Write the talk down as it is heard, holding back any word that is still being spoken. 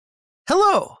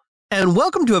Hello, and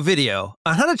welcome to a video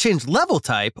on how to change level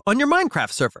type on your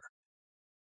Minecraft server.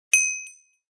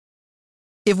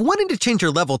 If wanting to change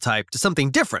your level type to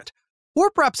something different, or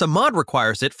perhaps a mod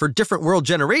requires it for different world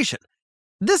generation,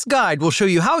 this guide will show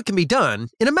you how it can be done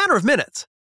in a matter of minutes.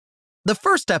 The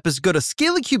first step is to go to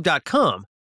Scalacube.com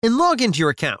and log into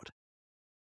your account.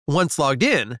 Once logged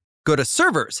in, go to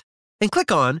Servers and click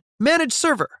on Manage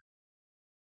Server.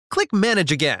 Click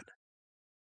Manage again.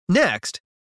 Next,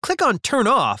 click on Turn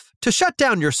Off to shut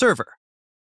down your server.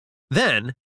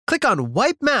 Then, click on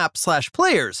Wipe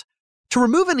Map/Players to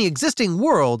remove any existing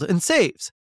world and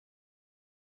saves.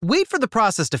 Wait for the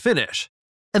process to finish,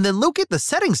 and then locate the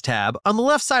Settings tab on the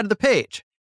left side of the page.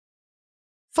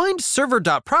 Find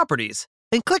Server.Properties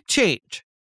and click Change.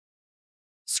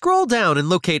 Scroll down and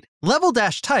locate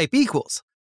Level-Type equals.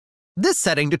 This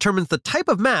setting determines the type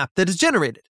of map that is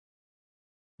generated.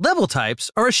 Level types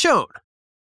are as shown.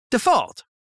 Default,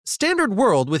 standard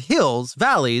world with hills,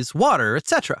 valleys, water,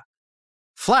 etc.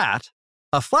 Flat,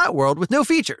 a flat world with no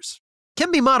features.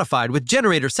 Can be modified with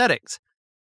generator settings.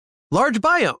 Large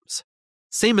biomes,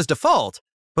 same as default,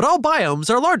 but all biomes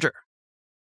are larger.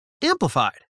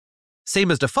 Amplified,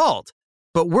 same as default,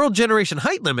 but world generation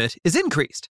height limit is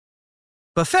increased.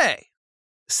 Buffet,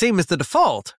 same as the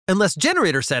default, unless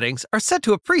generator settings are set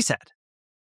to a preset.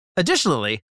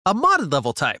 Additionally, a modded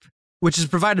level type, which is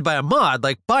provided by a mod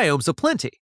like Biomes of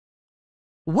Plenty.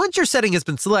 Once your setting has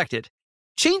been selected,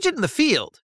 change it in the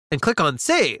field and click on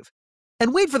Save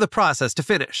and wait for the process to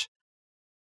finish.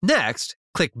 Next,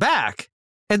 click Back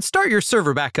and start your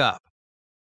server back up.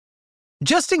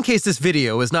 Just in case this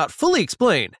video is not fully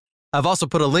explained, I've also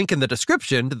put a link in the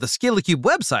description to the Scalacube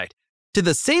website to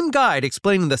the same guide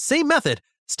explaining the same method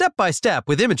step by step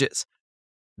with images.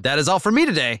 That is all for me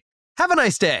today. Have a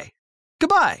nice day.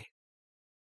 Goodbye.